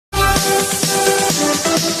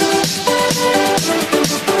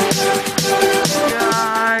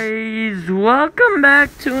welcome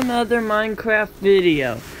back to another Minecraft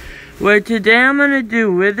video, where today I'm going to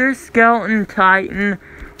do Wither Skeleton Titan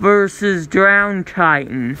versus Drowned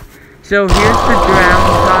Titan. So here's the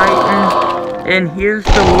Drowned Titan, and here's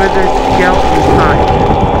the Wither Skeleton Titan.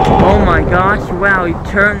 Oh my gosh, wow, he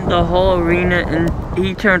turned the whole arena, and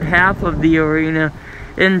he turned half of the arena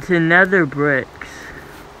into nether bricks.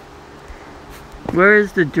 Where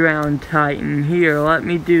is the Drowned Titan? Here, let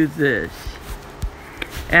me do this.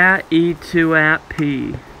 At E2 at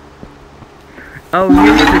P. Oh,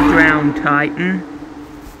 here's the Drowned Titan.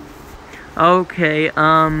 Okay,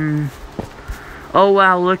 oh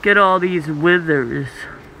wow, look at all these withers.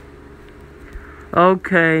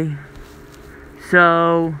 Okay.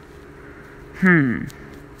 So,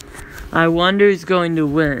 I wonder who's going to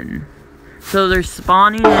win. So they're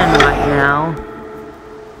spawning in right now.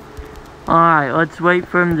 Alright, let's wait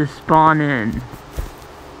for him to spawn in.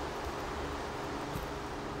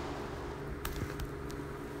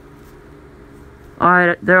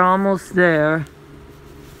 Alright, they're almost there.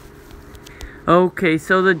 Okay,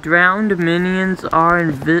 so the drowned minions are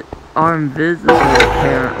invisible,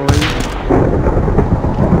 apparently.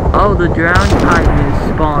 Oh, the drowned titan is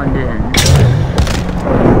spawned in.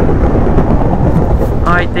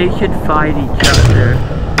 Alright, they should fight each other.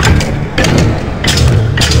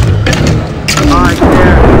 Alright,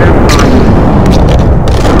 they're fighting.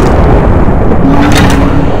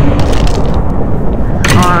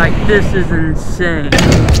 Alright, this is insane.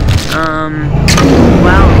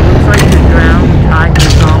 Wow, it looks like the drowned titan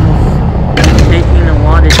is almost taking a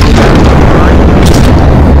lot of damage.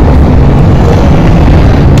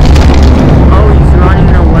 Oh, he's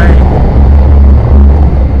running away.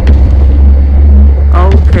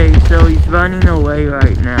 Okay, so he's running away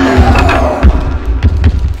right now.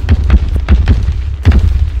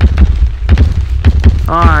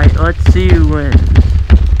 Alright, let's see who wins.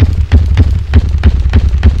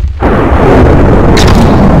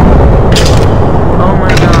 Oh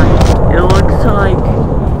my god, it looks like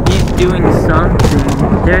he's doing something.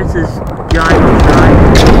 There's this giant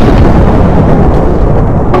dragon.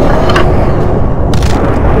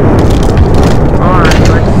 Alright,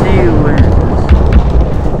 let's see who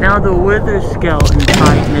wins. Now the Wither Skeleton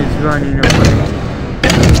Titan is running away.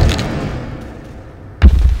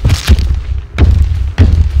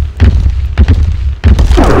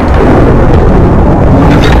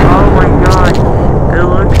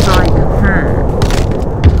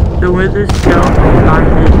 The Wither Skeleton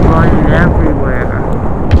Titan is running everywhere.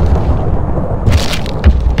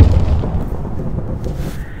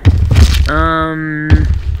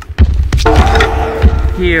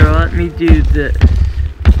 Here, let me do this.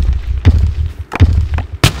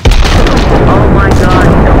 Oh my god,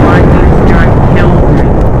 the lightning strike killed me.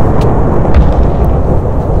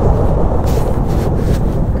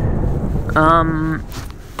 Oh,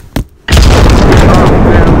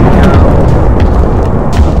 there we go.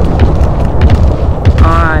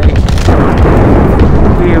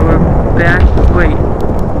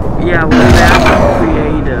 Yeah, we're back in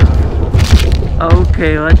creative.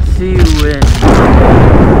 Okay, let's see who wins.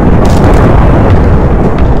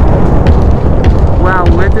 Wow,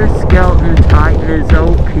 Wither Skeleton Titan is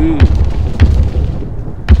OP.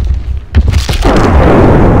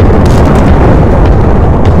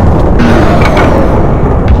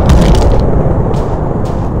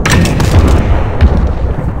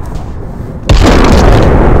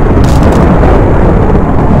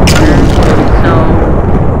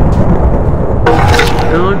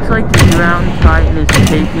 It looks like the Drowned Titan is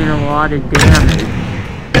taking a lot of damage.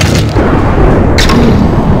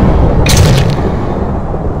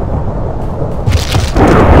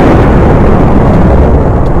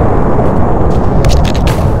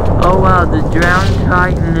 Oh wow, the Drowned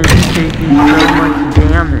Titan is taking so much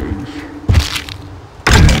damage.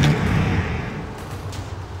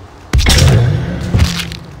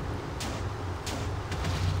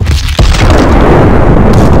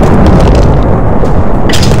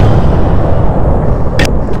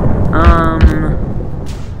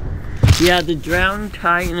 Yeah, the Drowned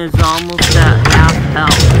Titan is almost at half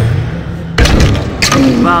health.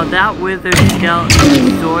 Wow, that Wither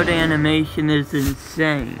Skeleton sword animation is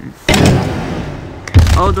insane.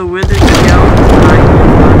 Oh, the Wither Skeleton Titan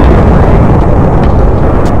is running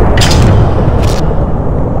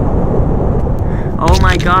away. Oh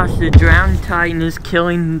my gosh, the Drowned Titan is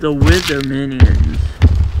killing the Wither minions.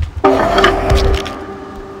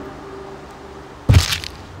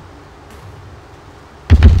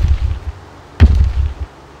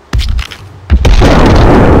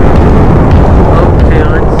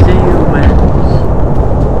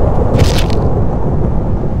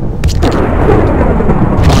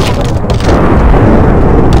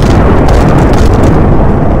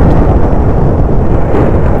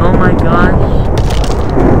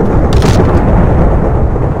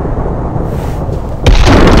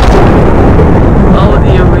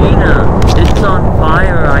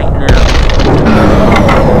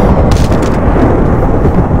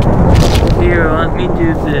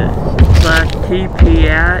 E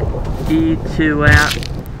at E to at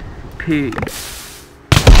P.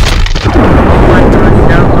 Oh my gosh,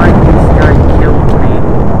 that lightning strike killed me.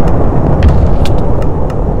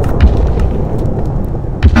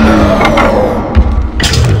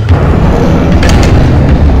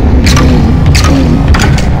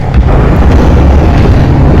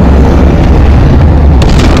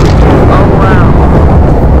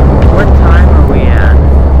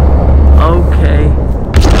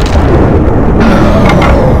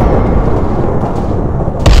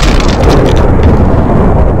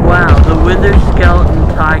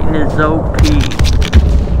 Is OP.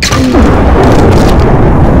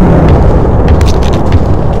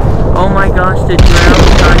 Oh my gosh, the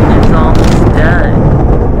drowned titan is almost dead.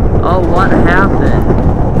 Oh, what happened?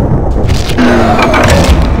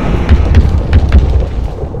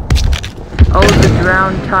 Oh, the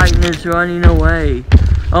drowned titan is running away.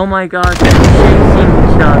 Oh my gosh, they're chasing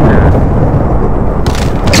each other.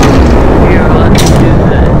 Here, let's do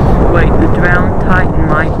this. Wait, the drowned titan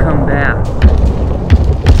might come back.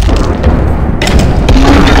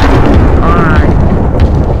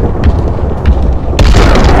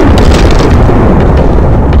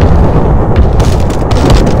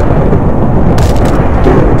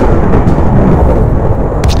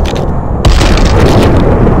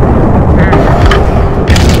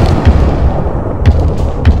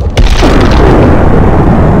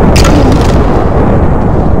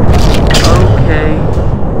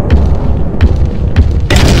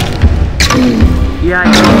 Yeah,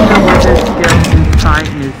 I think the Wither Skeleton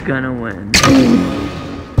Titan is gonna win.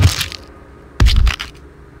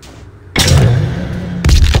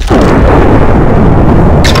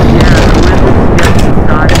 Yeah, the Wither Skeleton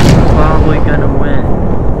Titan is probably gonna win.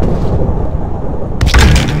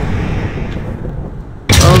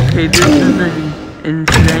 Okay, this is an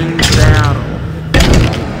insane battle.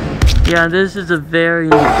 Yeah, this is a very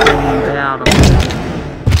insane battle.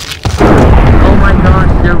 Oh my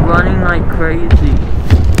gosh, they're running like crazy.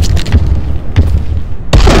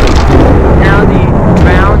 Now the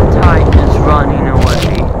drowned titan is running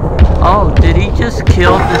away. Oh, did he just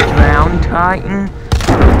kill the drowned titan?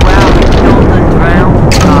 Wow, he killed the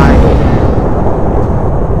drowned titan.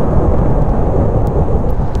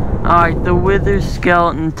 Alright, the Wither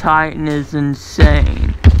Skeleton Titan is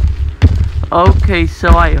insane. Okay, so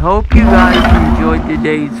I hope you guys enjoyed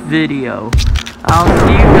today's video. I'll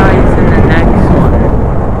see you guys in the next one.